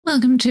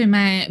Welcome to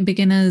my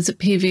beginners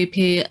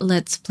PvP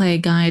Let's Play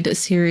Guide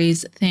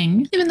series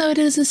thing. Even though it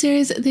is a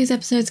series, these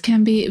episodes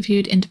can be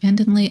viewed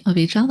independently of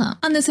each other.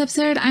 On this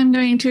episode, I'm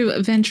going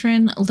to venture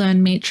in,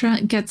 learn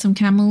Mitra, get some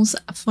camels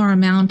for a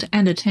mount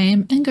and a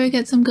tame, and go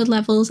get some good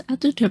levels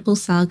at the Triple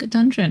Sarg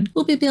dungeon.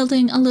 We'll be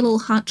building a little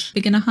hut,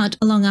 beginner hut,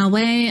 along our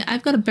way.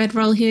 I've got a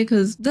bedroll here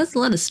because there's a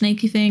lot of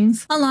sneaky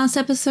things. On last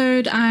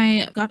episode,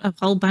 I got a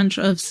whole bunch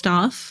of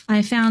stuff.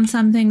 I found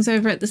some things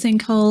over at the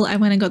sinkhole. I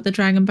went and got the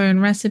dragon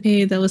bone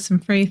recipe. There was some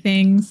free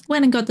things.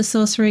 Went and got the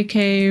sorcery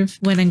cave.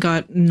 Went and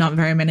got not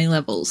very many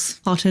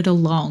levels. Potted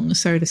along,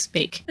 so to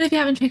speak. But if you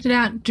haven't checked it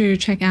out, do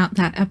check out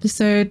that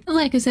episode.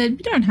 Like I said,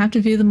 you don't have to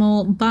view them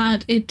all,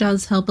 but it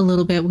does help a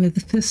little bit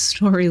with the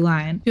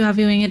storyline. If you are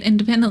viewing it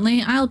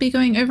independently, I'll be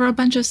going over a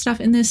bunch of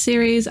stuff in this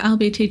series. I'll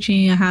be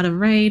teaching you how to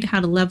raid, how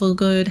to level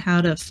good, how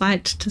to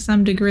fight to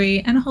some degree,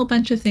 and a whole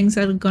bunch of things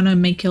that are gonna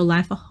make your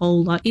life a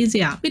whole lot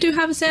easier. We do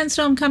have a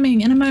sandstorm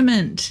coming in a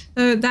moment,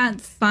 so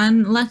that's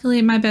fun.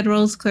 Luckily, my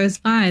bedroll's close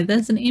by.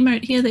 There's an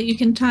emote here that you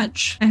can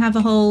touch. I have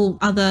a whole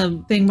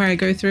other thing where I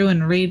go through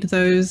and read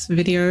those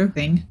video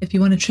thing. If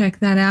you want to check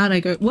that out, I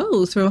go,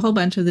 whoa, through a whole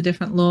bunch of the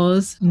different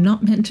laws.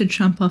 Not meant to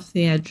jump off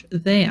the edge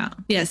there.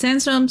 Yeah,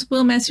 sandstorms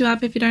will mess you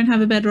up if you don't have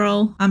a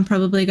bedroll. I'm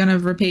probably going to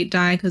repeat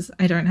die because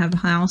I don't have a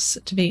house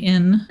to be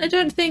in. I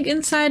don't think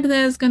inside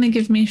there's going to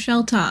give me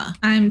shelter.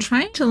 I'm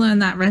trying to learn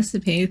that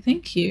recipe.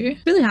 Thank you.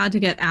 Really hard to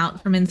get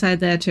out from inside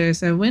there too,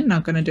 so we're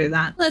not going to do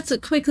that. Let's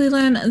quickly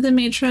learn the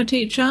Mitra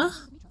teacher.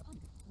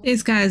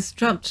 These guys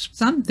dropped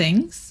some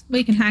things.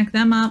 We can hack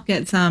them up,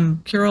 get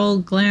some cure-all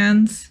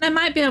glands. I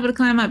might be able to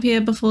climb up here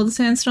before the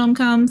sandstorm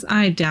comes.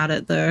 I doubt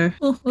it though.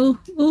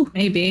 Ooh,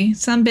 maybe.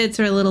 Some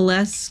bits are a little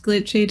less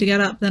glitchy to get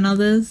up than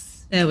others.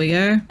 There we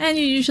go. And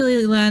you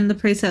usually learn the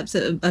precepts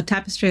of a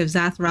tapestry of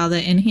Zath rather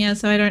in here,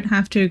 so I don't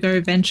have to go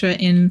venture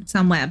in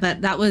somewhere. But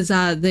that was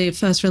the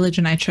first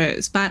religion I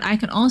chose. But I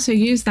can also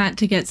use that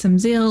to get some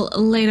zeal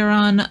later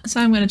on, so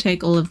I'm going to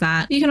take all of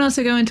that. You can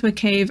also go into a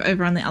cave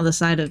over on the other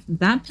side of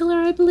that pillar,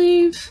 I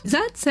believe. Is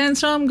that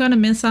sandstorm going to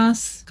miss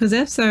us? Because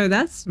if so,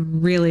 that's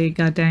really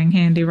goddamn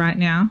handy right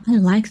now. I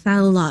like that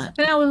a lot.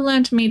 But now we've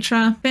learned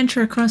Mitra,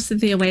 venture across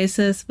the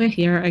oasis. We're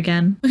here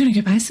again. We're going to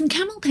go buy some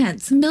camel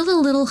pets and build a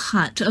little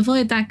hut.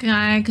 Avoid that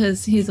guy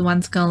because he's a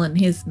one skull and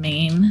he's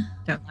mean.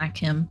 Don't like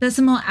him. There's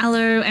some more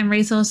aloe and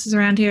resources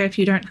around here if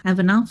you don't have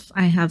enough.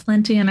 I have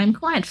plenty and I'm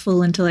quite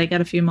full until I get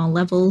a few more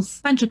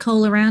levels. Bunch of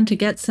coal around to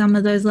get some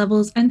of those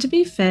levels, and to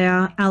be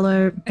fair,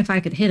 aloe, if I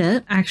could hit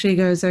it, actually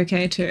goes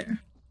okay too.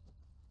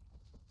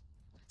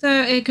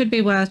 So it could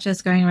be worth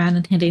just going around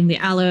and hitting the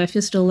aloe if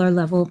you're still low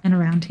level and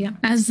around here.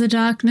 As the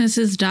darkness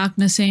is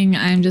darknessing,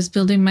 I'm just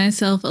building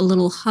myself a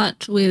little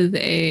hut with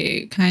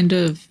a kind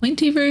of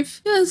pointy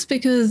roof. Just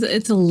because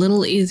it's a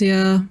little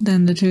easier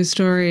than the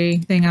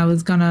two-story thing I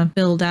was gonna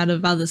build out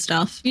of other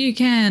stuff. You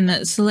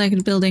can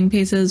select building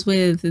pieces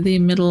with the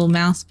middle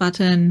mouse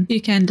button.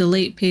 You can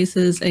delete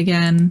pieces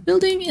again.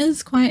 Building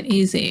is quite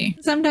easy.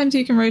 Sometimes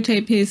you can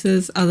rotate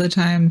pieces, other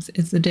times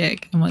it's a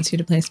dick and wants you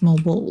to place more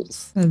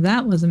walls. So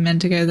that wasn't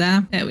meant to go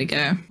there. There we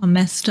go. I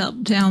messed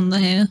up down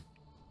there.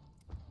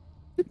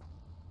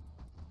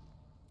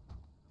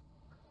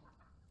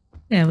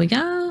 There we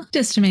go.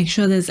 Just to make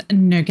sure there's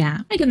no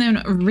gap. I can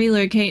then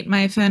relocate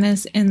my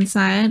furnace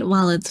inside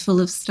while it's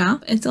full of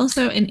stuff. It's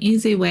also an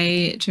easy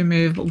way to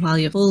move while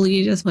you're full.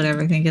 You just put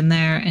everything in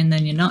there and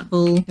then you're not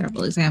full.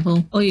 Terrible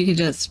example. Or you could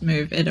just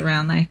move it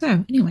around like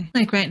so. Anyway,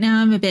 like right now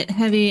I'm a bit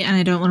heavy and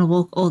I don't want to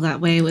walk all that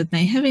way with my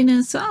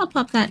heaviness. So I'll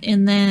pop that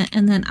in there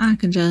and then I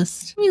can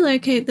just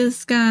relocate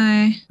this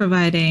guy,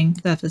 providing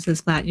surface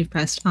is flat, you've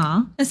pressed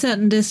R. A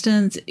certain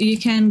distance, you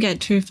can get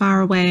too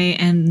far away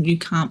and you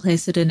can't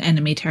place it in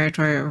enemy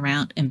territory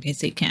around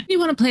NPC camp. You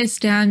want to place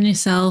down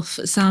yourself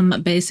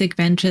some basic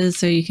benches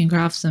so you can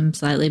craft some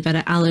slightly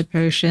better aloe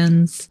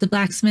potions. The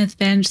blacksmith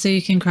bench so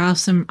you can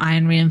craft some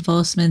iron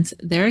reinforcements.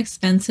 They're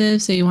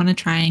expensive, so you want to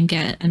try and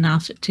get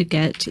enough to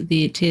get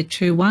the tier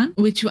 2 one,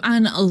 which you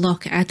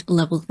unlock at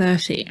level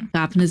 30.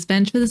 Carpenter's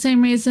bench for the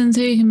same reason,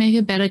 so you can make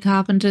a better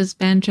carpenter's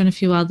bench and a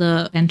few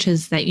other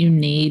benches that you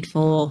need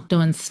for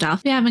doing stuff.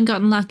 If you haven't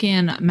gotten lucky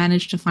and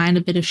managed to find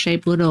a bit of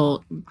shape wood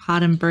or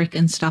hardened brick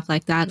and stuff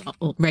like that,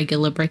 or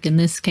regular brick in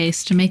this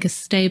case, to make a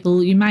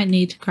stable, you might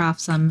need to craft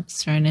some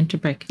stone into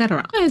brick,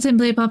 etc. So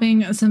simply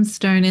popping some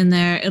stone in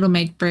there, it'll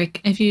make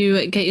brick. If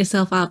you get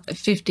yourself up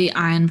 50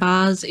 iron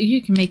bars,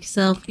 you can make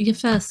yourself your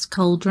first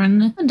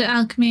cauldron. Under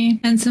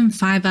alchemy, and some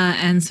fiber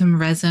and some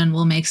resin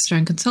will make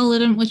stone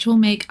consolidant, which will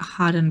make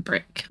hardened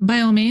brick. By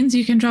all means,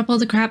 you can drop all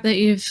the crap that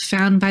you've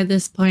found by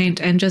this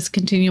point and just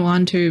continue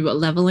on to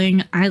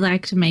leveling. I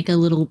like to make a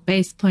little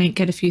base point,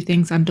 get a few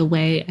things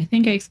underway. I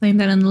think I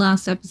explained that in the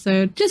last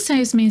episode. Just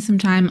saves me some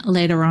time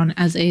later on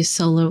as a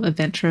solo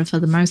adventurer for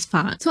the most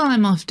part. So while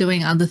I'm off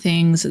doing other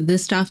things,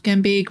 this stuff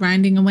can be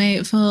grinding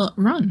away for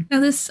Ron.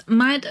 Now this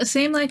might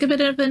seem like a bit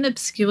of an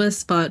obscure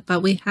spot,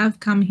 but we have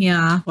come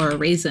here for a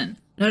reason.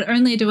 Not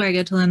only do I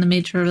get to learn the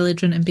Mitra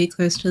religion and be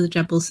close to the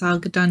Triple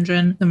Sarg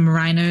dungeon, the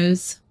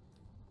rhinos.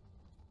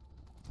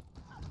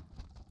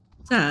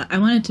 Sir, I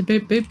wanted to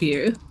boop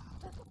you.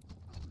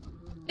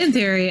 In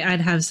theory,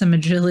 I'd have some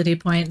agility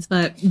points,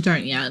 but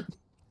don't yet.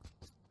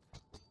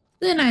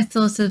 The nice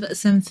source of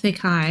some thick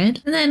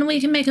hide. And then we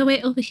can make our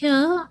way over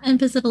here and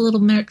visit a little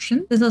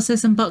merchant. There's also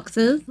some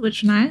boxes,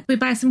 which are nice. We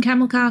buy some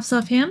camel calves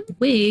off him.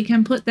 We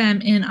can put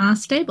them in our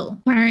stable,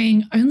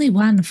 requiring only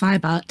 1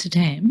 fiber to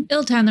tame.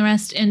 It'll turn the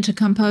rest into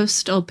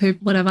compost or poop,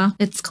 whatever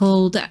it's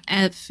called,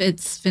 if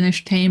it's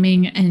finished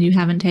taming and you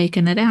haven't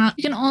taken it out.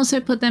 You can also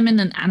put them in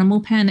an animal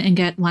pen and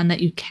get one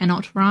that you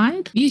cannot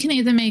ride. You can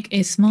either make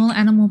a small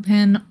animal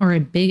pen or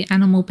a big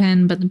animal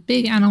pen, but the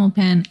big animal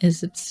pen is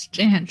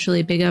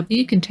substantially bigger.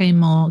 You can tame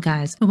more,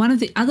 guys. But one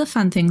of the other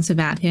fun things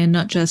about here,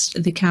 not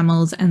just the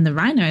camels and the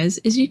rhinos,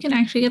 is you can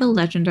actually get a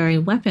legendary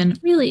weapon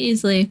really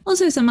easily.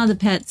 Also some other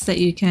pets that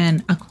you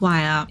can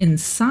acquire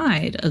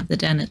inside of the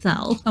den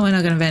itself. Oh, we're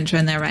not going to venture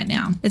in there right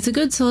now. It's a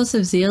good source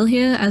of zeal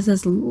here, as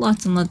there's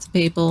lots and lots of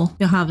people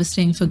you're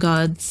harvesting for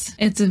gods.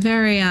 It's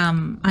very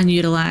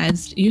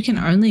unutilized. You can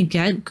only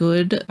get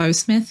good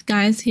bowsmith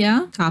guys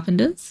here,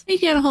 carpenters. You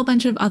get a whole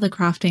bunch of other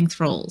crafting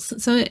thralls.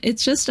 So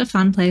it's just a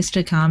fun place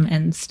to come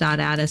and start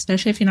out,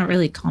 especially if you're not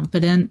really confident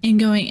in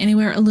going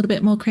anywhere a little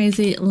bit more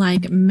crazy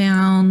like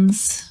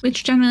mounds,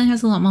 which generally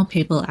has a lot more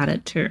people at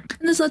it too.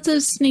 And there's lots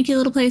of sneaky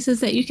little places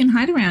that you can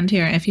hide around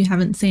here. If you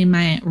haven't seen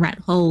my rat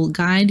hole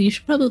guide, you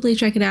should probably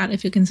check it out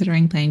if you're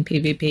considering playing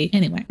PvP.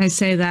 Anyway, I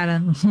say that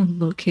and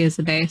look, here's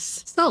the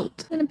base.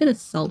 Salt, and a bit of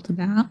salt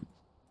about.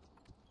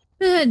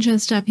 But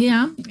just up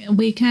here,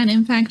 we can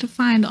in fact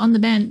find on the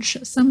bench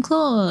some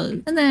claws.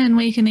 And then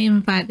we can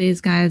even fight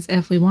these guys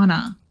if we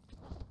wanna.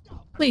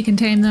 We can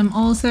tame them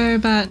also,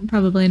 but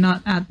probably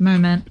not at the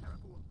moment,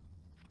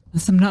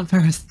 as I'm not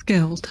very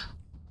skilled.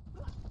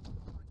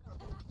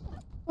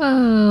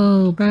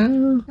 Whoa,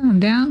 bro, calm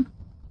down.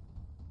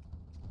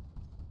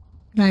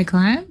 Did I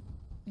climb?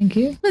 Thank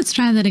you. Let's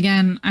try that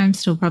again. I'm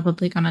still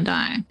probably gonna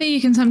die. But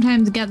you can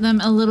sometimes get them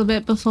a little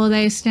bit before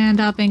they stand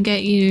up and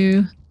get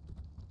you.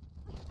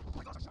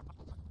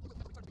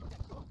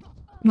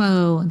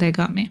 Whoa, they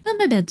got me. But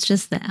my bed's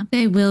just there.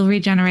 They will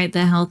regenerate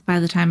their health by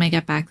the time I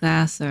get back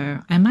there, so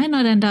I might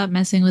not end up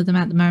messing with them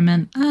at the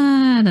moment.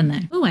 I don't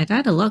know. Oh, I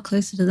died a lot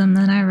closer to them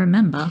than I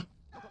remember.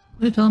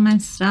 With all my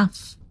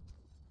stuff.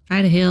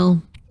 Try to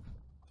heal.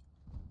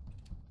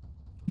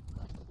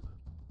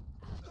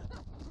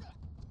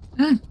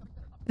 Ah,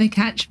 they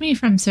catch me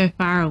from so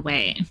far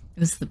away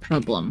is the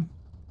problem.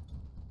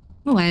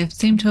 Oh, I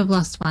seem to have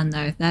lost one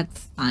though.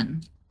 That's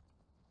fun.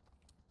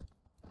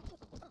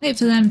 Wait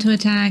for them to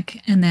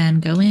attack and then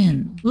go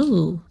in.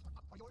 Ooh.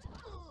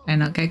 Try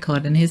not get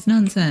caught in his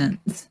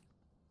nonsense.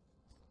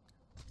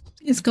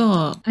 Please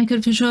go. I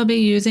could for sure be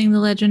using the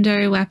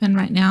legendary weapon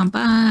right now,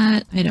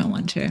 but I don't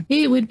want to.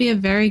 He would be a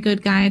very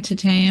good guy to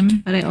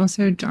tame, but I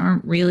also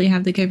don't really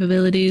have the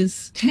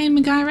capabilities. Tame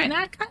a guy right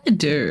now? I kind of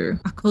do.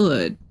 I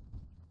could.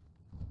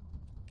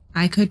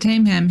 I could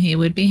tame him, he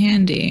would be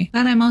handy.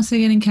 But I'm also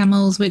getting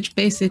camels, which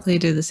basically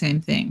do the same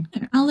thing.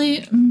 I'll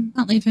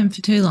not leave him for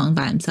too long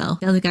by himself.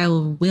 The other guy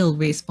will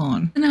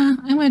respawn. No,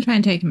 I'm going to try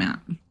and take him out.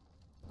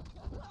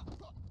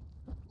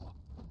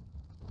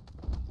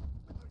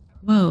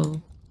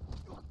 Whoa.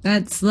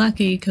 That's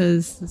lucky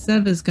because the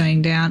server's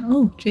going down.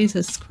 Oh,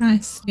 Jesus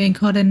Christ. Getting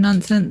caught in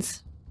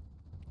nonsense.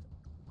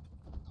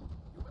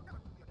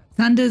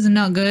 Thunder's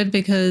not good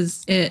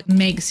because it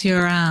makes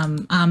your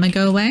armor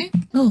go away.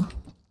 Oh.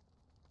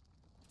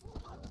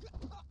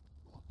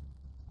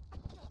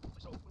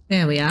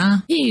 There we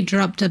are. He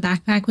dropped a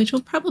backpack, which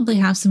will probably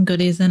have some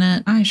goodies in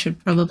it. I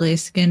should probably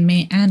skin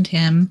me and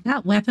him.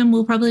 That weapon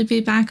will probably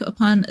be back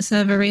upon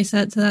server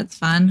reset, so that's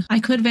fun. I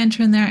could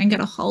venture in there and get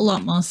a whole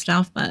lot more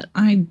stuff, but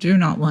I do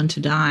not want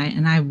to die,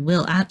 and I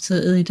will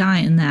absolutely die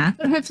in there.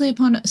 But hopefully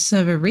upon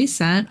server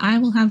reset, I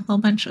will have a whole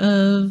bunch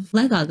of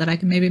leather that I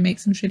can maybe make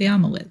some shitty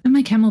armor with. And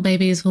my camel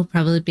babies will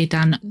probably be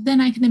done.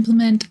 Then I can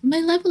implement my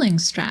leveling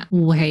strat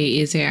way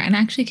easier and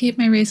actually keep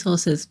my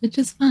resources, which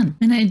is fun.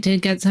 And I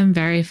did get some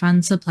very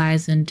fun supplies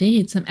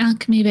indeed. Some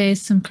alchemy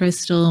base, some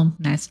crystal.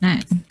 Nice.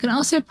 Can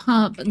also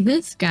pop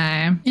this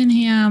guy in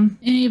here, and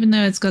even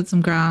though it's got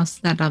some grass,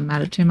 that doesn't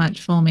matter too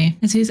much for me,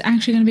 as he's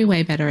actually going to be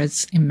way better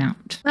as a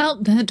mount. Well,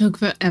 that took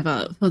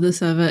forever for the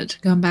server to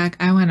come back.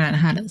 I went out and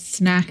had a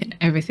snack and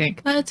everything,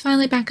 but it's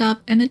finally back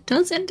up, and it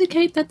does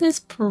indicate that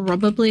there's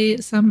probably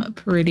some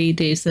pretty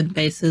decent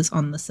bases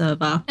on the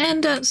server.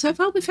 And so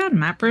far we found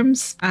map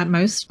rooms at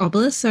most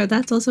obelisks, so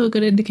that's also a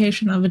good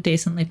indication of a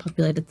decently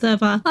populated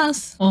server,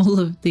 plus all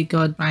of the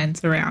god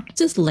mines around.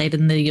 Just late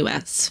in the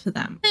US for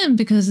them. And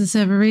because the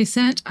server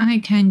reset, I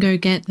can go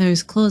get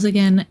those claws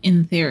again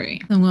in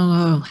theory. And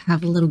we'll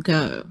have a little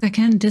go. I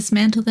can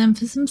dismantle them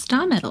for some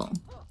star metal.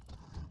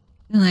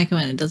 I like it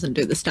when it doesn't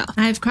do the stuff.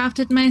 I've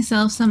crafted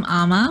myself some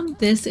armor.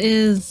 This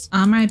is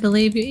armor I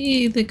believe you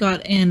either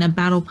got in a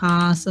battle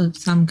pass of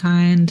some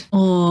kind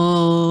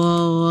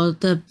or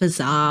the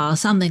bazaar,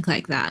 something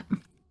like that.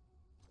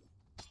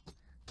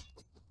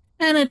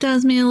 And it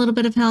does me a little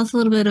bit of health, a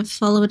little bit of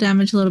follower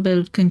damage, a little bit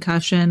of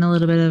concussion, a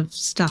little bit of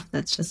stuff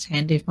that's just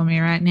handy for me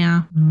right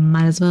now.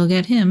 Might as well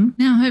get him.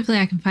 Now hopefully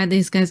I can fight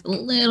these guys a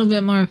little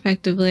bit more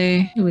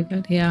effectively. Who we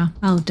got here?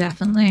 Oh,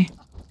 definitely.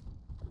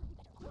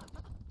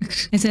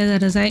 I say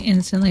that as I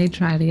instantly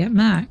try to get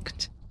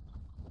marked.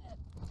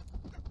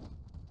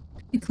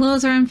 The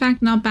claws are in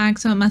fact not back,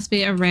 so it must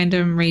be a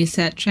random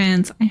reset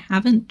chance. I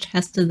haven't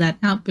tested that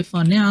out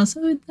before now,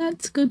 so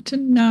that's good to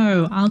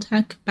know. I'll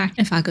check back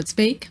if I could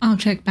speak. I'll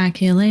check back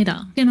here later.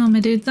 Get all my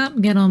dudes up,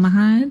 get all my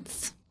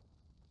hides.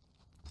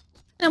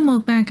 And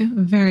walk back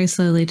very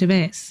slowly to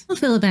base. We'll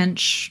fill a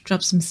bench,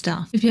 drop some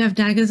stuff. If you have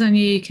daggers on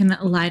you, you can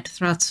light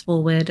thrust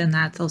forward, and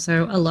that's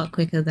also a lot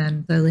quicker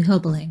than slowly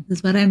hobbling. This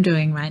is what I'm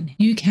doing right now.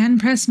 You can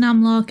press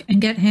numlock and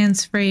get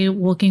hands free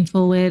walking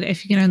forward.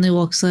 If you can only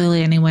walk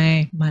slowly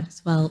anyway, might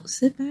as well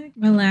sit back,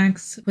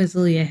 relax,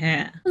 whistle your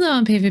hair. Although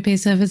on PvP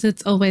servers,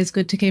 it's always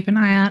good to keep an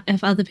eye out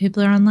if other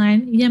people are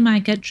online. You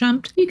might get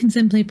jumped. You can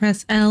simply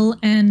press L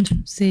and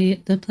see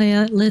the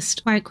player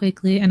list quite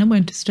quickly, and it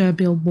won't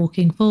disturb your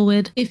walking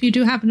forward. If you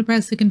do happen to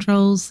press the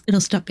controls, it'll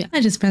stop you.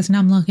 I just press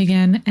numlock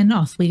again and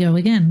off we go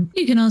again.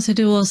 You can also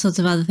do all sorts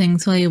of other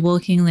things while you're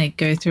walking, like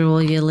go through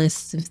all your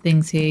lists of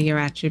things here, your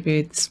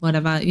attributes,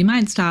 whatever. You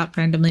might start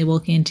randomly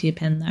walking into your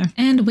pen though.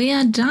 And we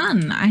are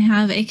done. I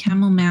have a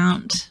camel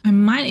mount. I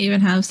might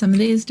even have some of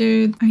these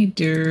dudes. I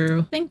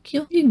do. Thank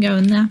you. You can go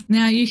in there.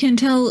 Now you can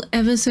tell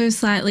ever so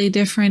slightly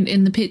different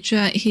in the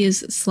picture. He's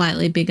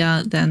slightly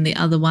bigger than the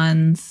other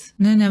ones.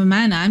 No, never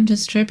mind. I'm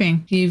just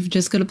tripping. You've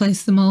just got to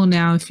place them all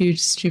now if you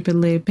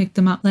stupidly pick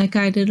them up like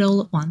I did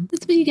all at once.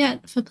 That's what you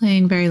get for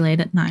playing very late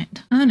at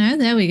night. Oh no,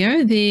 there we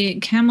go. The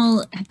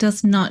camel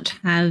does not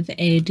have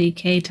a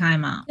decay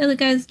timer. The other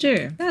guys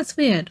do. That's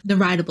weird. The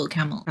rideable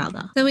camel,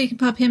 rather. So we can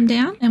pop him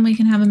down and we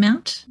can have a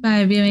mount.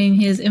 By viewing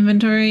his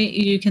inventory,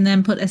 you can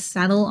then put a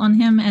saddle on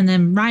him and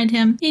then ride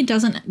him. He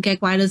doesn't get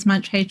quite as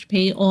much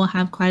HP or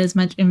have quite as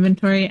much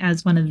inventory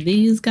as one of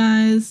these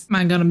guys. Am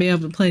I gonna be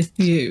able to place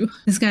you?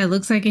 This guy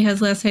looks like he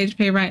has less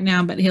HP right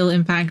now, but he'll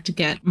in fact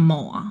get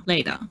more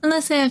later.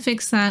 Unless they have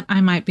fixed that, I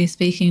might be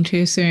speaking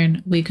too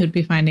soon. We could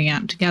be finding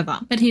out together.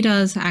 But he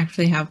does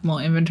actually have more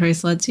inventory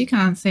slots. You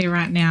can't see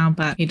right now,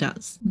 but he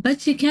does.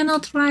 But you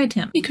cannot ride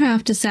him. You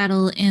craft a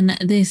saddle in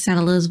the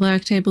saddler's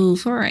work table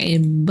for a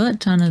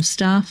butt ton of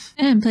stuff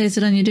and place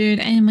it on your dude,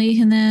 and we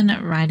can then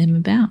ride him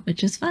about,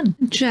 which is fun.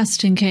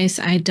 Just in case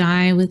I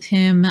die with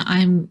him,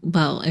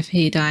 well, if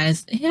he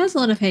dies, he has a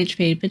lot of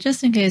HP, but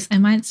just in case, I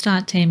might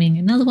start taming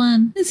another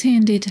one. It's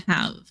handy to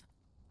have.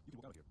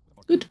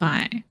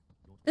 Goodbye.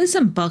 There's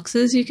some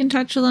boxes you can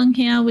touch along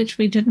here, which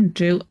we didn't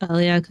do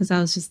earlier because I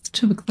was just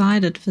too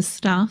excited for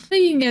stuff. But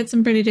you can get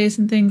some pretty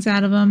decent things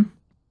out of them.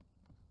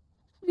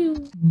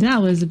 That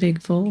was a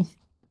big fall.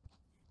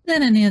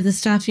 Then any of the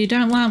stuff you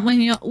don't want when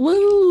you're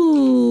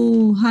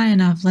high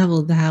enough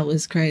level, that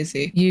was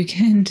crazy. You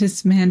can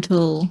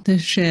dismantle the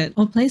shit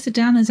or place it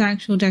down as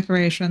actual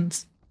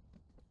decorations.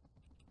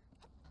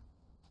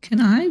 Can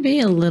I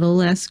be a little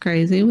less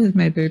crazy with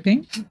my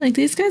booping? Like,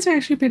 these guys are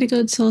actually a pretty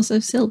good source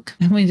of silk.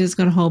 And we just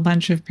got a whole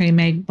bunch of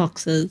pre-made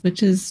boxes,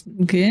 which is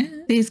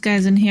good. These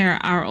guys in here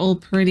are all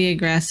pretty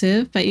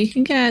aggressive, but you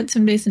can get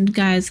some decent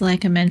guys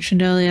like I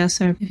mentioned earlier.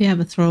 So if you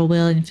have a throw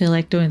wheel and you feel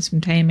like doing some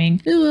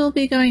taming, we will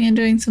be going and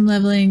doing some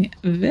leveling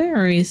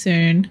very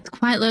soon. It's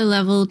quite low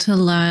level to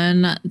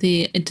learn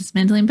the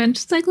dismantling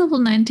bench. It's like level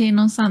 19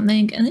 or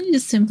something. And then you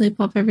just simply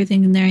pop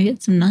everything in there and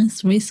get some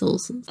nice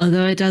resources.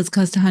 Although it does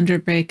cost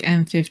 100 brick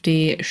and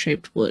 50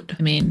 shaped wood.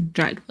 I mean,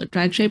 dried wood.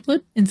 Dried shaped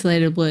wood?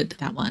 Insulated wood.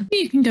 That one.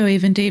 You can go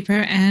even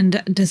deeper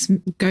and just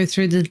go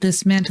through the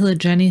dismantle a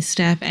journey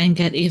step and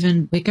get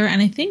even quicker. And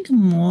I think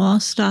more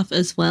stuff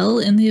as well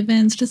in the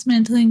advanced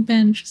dismantling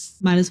bench.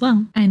 Might as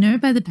well. I know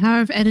by the power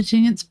of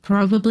editing, it's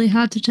probably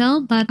hard to tell,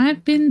 but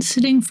I've been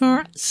sitting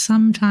for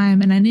some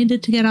time and I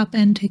needed to get up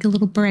and take a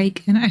little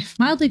break. And I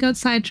mildly got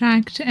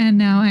sidetracked and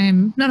now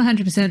I'm not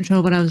 100%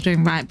 sure what I was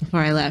doing right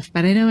before I left,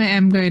 but I know I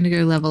am going to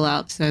go level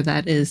up. So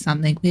that is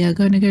something we are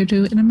going to go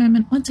do in a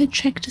moment once I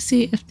check to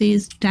see if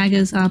these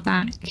daggers are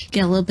back.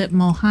 Get a little bit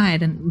more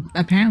hide, and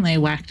apparently I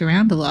whacked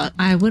around a lot.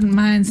 I wouldn't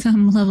mind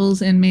some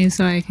levels in me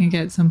so I can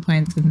get some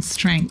points in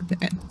strength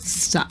and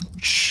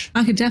such.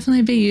 I could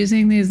definitely be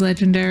using these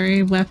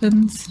legendary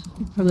weapons.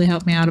 It'd probably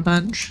help me out a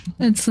bunch.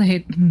 It's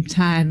late, I'm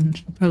tired,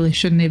 and probably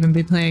shouldn't even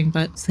be playing,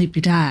 but sleep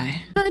you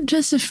die. But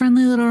just a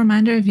friendly little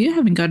reminder, if you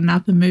haven't gotten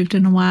up and moved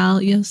in a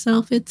while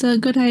yourself, it's a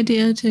good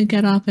idea to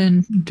get up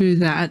and do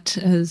that,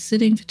 as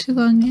sitting for too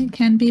long it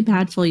can be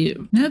bad for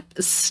you. Nope,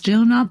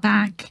 still not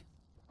back.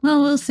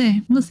 Well, we'll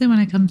see. We'll see when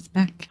it comes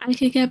back. I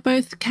could get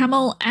both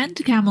camel and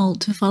camel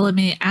to follow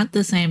me at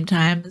the same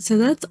time, so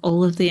that's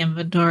all of the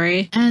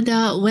inventory, and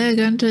we're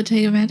going to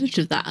take advantage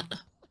of that.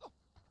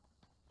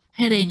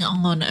 Heading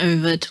on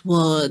over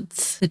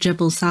towards the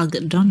Jebel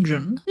Sag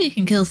dungeon. You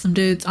can kill some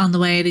dudes on the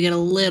way to get a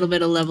little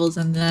bit of levels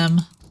in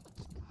them.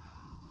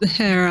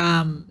 They're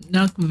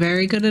not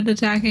very good at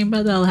attacking,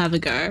 but they'll have a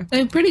go.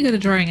 They're pretty good at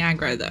drawing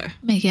aggro though.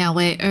 Making our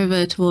way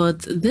over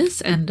towards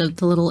this end of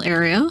the little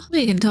area.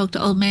 We can talk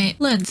to old mate,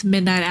 learn some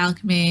midnight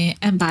alchemy,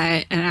 and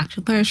buy an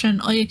actual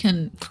potion, or you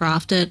can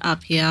craft it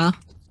up here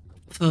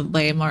for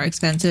way more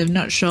expensive.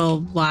 Not sure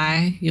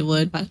why you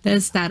would, but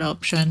there's that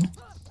option.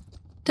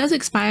 Does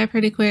expire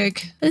pretty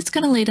quick, but it's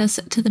going to lead us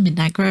to the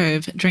Midnight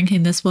Grove.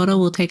 Drinking this water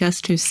will take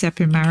us to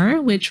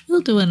Sepumaru, which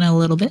we'll do in a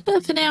little bit.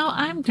 But for now,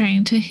 I'm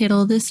going to hit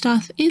all this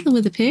stuff either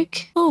with a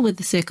pick or with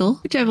the sickle,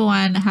 whichever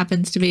one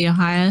happens to be your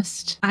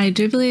highest. I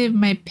do believe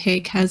my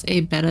pick has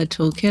a better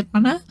toolkit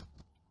on it.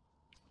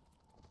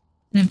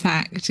 In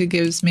fact, it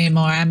gives me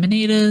more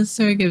ammonitors,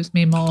 so it gives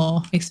me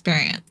more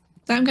experience.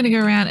 So I'm going to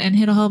go around and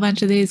hit a whole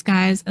bunch of these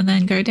guys and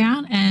then go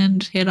down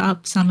and hit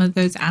up some of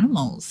those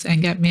animals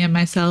and get me and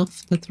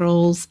myself, the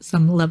thralls,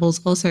 some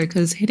levels also,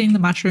 because hitting the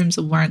mushrooms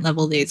won't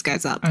level these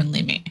guys up,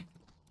 only me.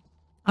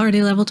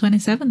 Already level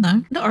 27 though.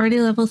 And already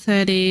level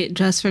 30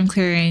 just from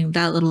clearing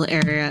that little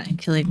area and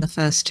killing the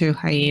first 2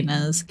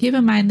 hyenas. Keep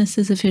in mind this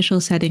is official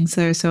settings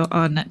though, so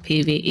on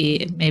PvE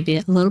it may be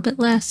a little bit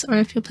less, or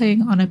if you're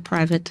playing on a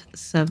private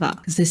server,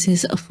 because this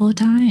is for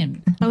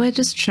time. But we're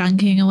just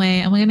chunking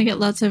away and we're going to get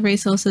lots of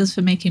resources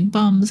for making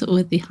bombs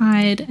with the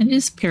hide and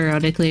just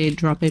periodically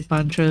drop a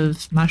bunch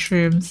of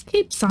mushrooms.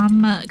 Keep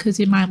some because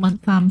you might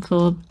want some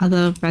for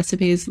other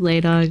recipes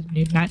later.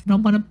 You might not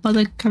want to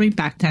bother coming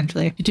back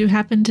potentially. If you do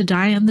happen to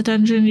die in the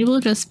dungeon, you will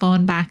just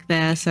spawn back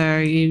there, so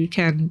you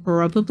can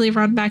probably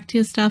run back to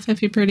your stuff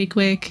if you're pretty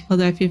quick.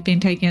 Although if you've been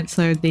taking it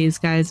slow, these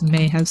guys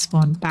may have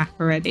spawned back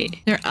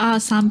already. There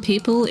are some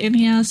people in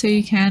here, so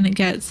you can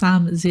get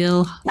some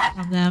zeal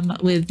from them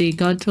with the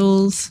god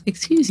tools.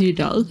 Excuse you,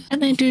 dog.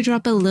 And they do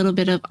drop a little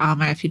bit of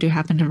armor if you do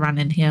happen to run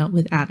in here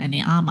without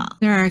any armor.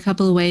 There are a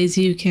couple of ways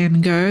you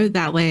can go.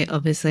 That way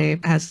obviously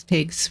has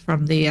pigs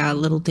from the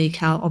little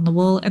decal on the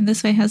wall, and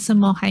this way has some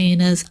more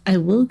hyenas. I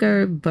will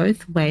go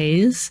both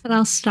ways, but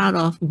I'll start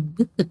off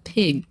with the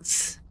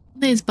pigs.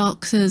 These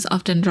boxes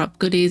often drop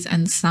goodies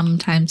and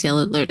sometimes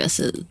yellow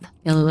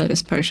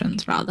lotus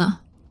potions rather.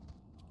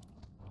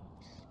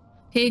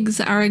 Pigs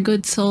are a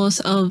good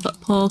source of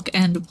pork,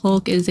 and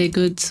pork is a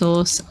good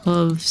source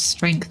of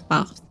strength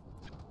buff,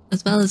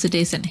 as well as a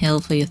decent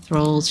heal for your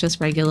thralls. Just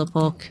regular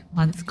pork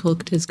once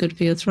cooked is good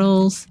for your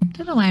thralls.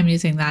 Don't know why I'm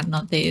using that,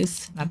 not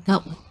these. Not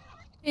that one.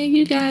 Hey,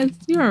 you guys,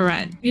 you're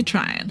alright. You're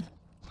trying.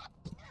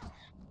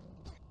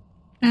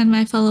 And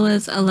my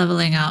followers are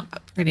leveling up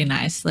pretty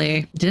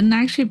nicely. Didn't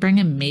actually bring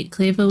a meat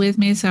cleaver with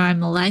me, so I'm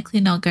likely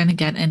not going to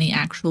get any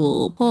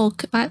actual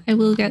pork, but I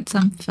will get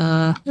some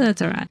fur. That's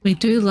alright. We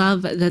do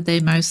love that they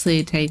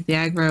mostly take the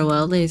aggro,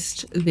 well, at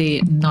least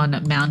the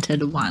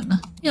non-mounted one.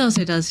 He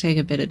also does take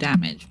a bit of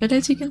damage, but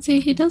as you can see,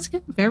 he does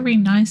get very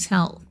nice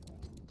health.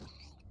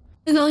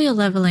 With all your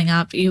leveling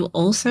up, you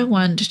also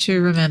want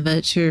to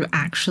remember to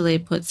actually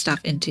put stuff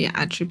into your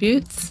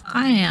attributes.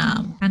 I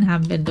and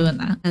have been doing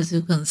that, as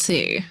you can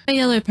see. The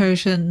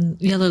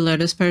yellow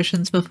lotus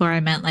potions before,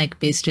 I meant like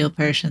bestial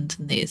potions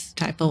and these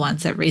type of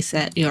ones that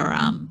reset your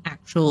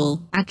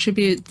actual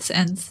attributes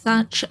and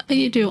such. But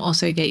you do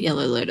also get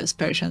yellow lotus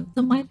potions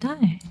that might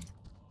die.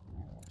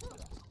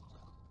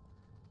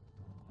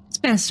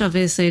 Best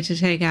obviously to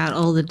take out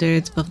all the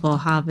dudes before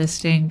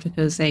harvesting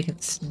because they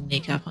can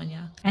sneak up on you,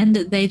 and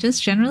they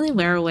just generally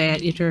wear away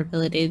at your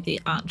durability,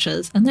 the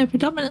archers, and they're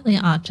predominantly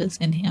archers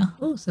in here.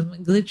 Oh, some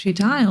glitchy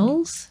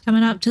tiles.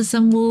 Coming up to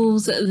some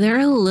wolves. They're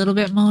a little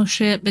bit more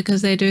shit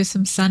because they do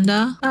some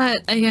sunder,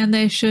 but again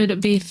they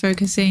should be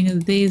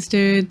focusing these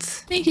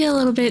dudes, make it a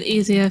little bit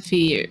easier for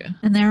you.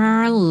 And there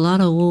are a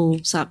lot of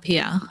wolves up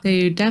here, so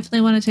you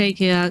definitely want to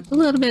take it out a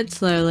little bit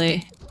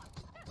slowly.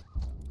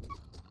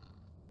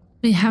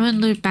 We haven't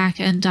looped back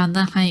and done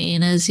the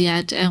hyenas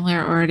yet, and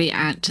we're already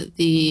at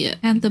the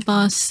panther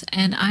boss,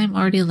 and I'm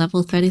already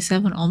level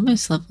 37,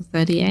 almost level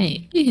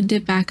 38. You can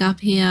dip back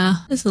up here.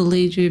 This will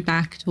lead you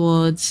back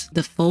towards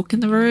the fork in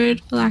the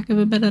road, for lack of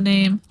a better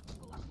name.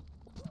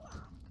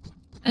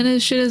 And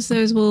as shit as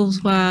those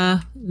wolves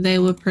were, they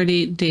were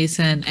pretty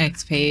decent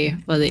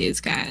XP for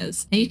these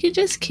guys. And you can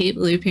just keep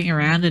looping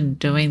around and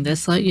doing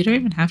this lot. You don't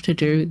even have to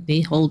do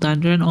the whole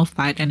dungeon or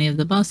fight any of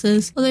the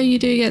bosses. Although you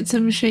do get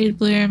some Shade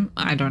Bloom.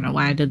 I don't know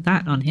why I did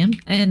that on him.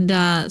 And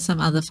some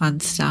other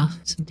fun stuff.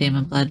 Some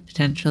Demon Blood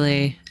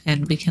potentially.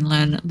 And we can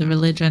learn the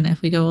religion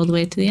if we go all the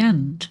way to the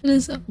end. It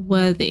is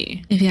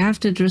worthy. If you have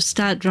to just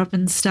start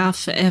dropping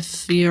stuff,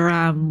 if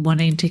you're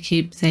wanting to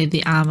keep, say,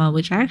 the armor,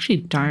 which I actually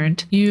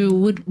don't, you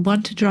would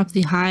want to drop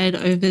the hide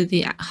over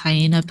the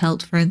hyena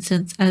pelt, for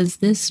instance, as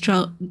this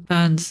drop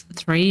burns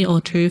 3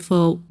 or 2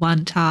 for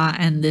 1 tar,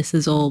 and this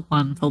is all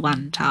 1 for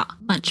 1 tar.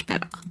 Much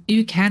better.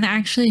 You can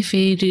actually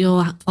feed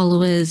your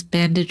followers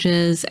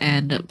bandages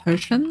and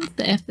potions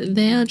if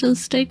they are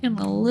just taking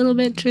a little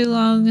bit too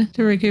long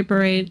to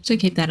recuperate, so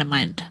keep that in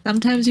mind.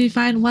 Sometimes you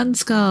find 1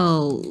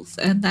 skulls,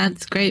 and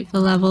that's great for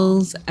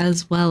levels,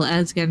 as well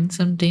as getting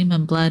some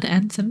demon blood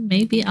and some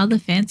maybe other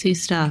fancy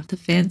stuff. The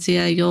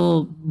fancier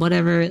your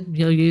whatever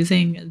you're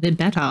using, the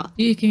better.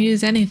 You can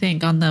use anything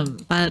ink on them,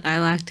 but I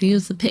like to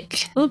use the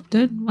pick. Oh,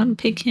 don't want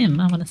to pick him.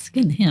 I want to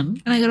skin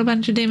him. And I got a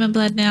bunch of demon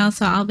blood now,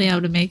 so I'll be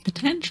able to make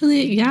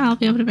potentially, yeah, I'll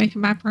be able to make a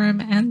map room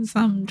and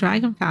some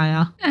dragon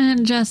fire.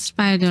 And just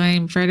by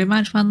doing pretty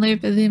much one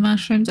loop, the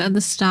mushrooms at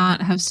the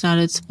start have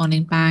started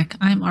spawning back.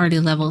 I'm already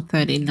level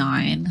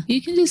 39.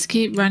 You can just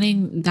keep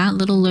running that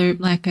little loop.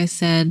 Like I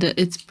said,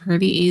 it's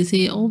pretty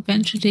easy, or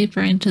venture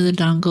deeper into the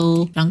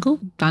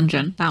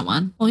dungeon, that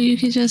one. Or you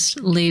could just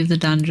leave the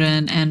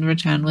dungeon and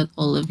return with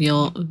all of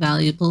your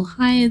valuable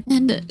hides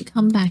and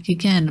come back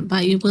again.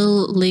 But you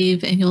will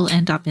leave and you'll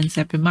end up in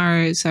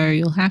Sephiroth, so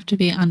you'll have to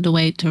be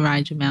underweight to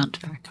ride your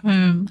mount back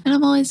home. And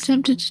I'm always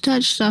tempted to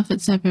touch stuff at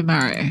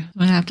Sephiroth. I'm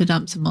gonna have to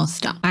dump some more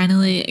stuff.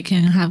 Finally, I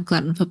can have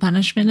Glutton for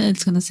Punishment.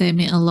 It's gonna save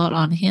me a lot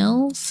on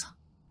heals.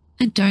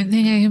 I don't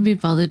think I can be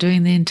bothered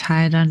doing the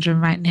entire dungeon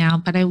right now,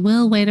 but I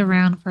will wait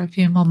around for a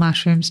few more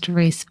mushrooms to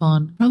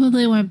respawn.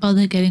 Probably won't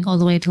bother getting all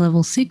the way to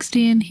level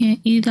 60 in here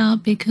either,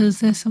 because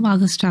there's some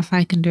other stuff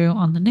I can do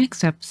on the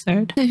next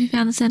episode. So if you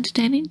found this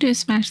entertaining, do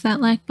smash that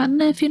like button.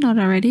 If you're not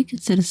already,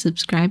 consider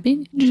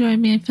subscribing.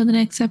 Join me for the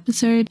next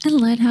episode and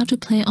learn how to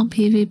play on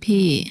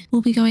PvP.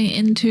 We'll be going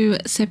into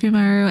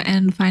Sephiroth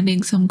and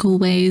finding some cool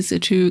ways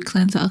to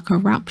cleanse our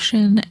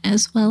corruption,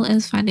 as well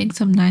as finding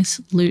some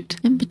nice loot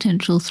and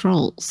potential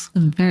thralls.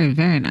 Some very,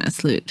 very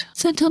nice loot.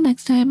 So until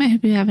next time, I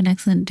hope you have an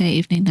excellent day,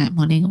 evening, night,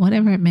 morning,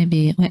 whatever it may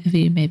be, wherever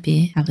you may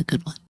be. Have a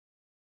good one.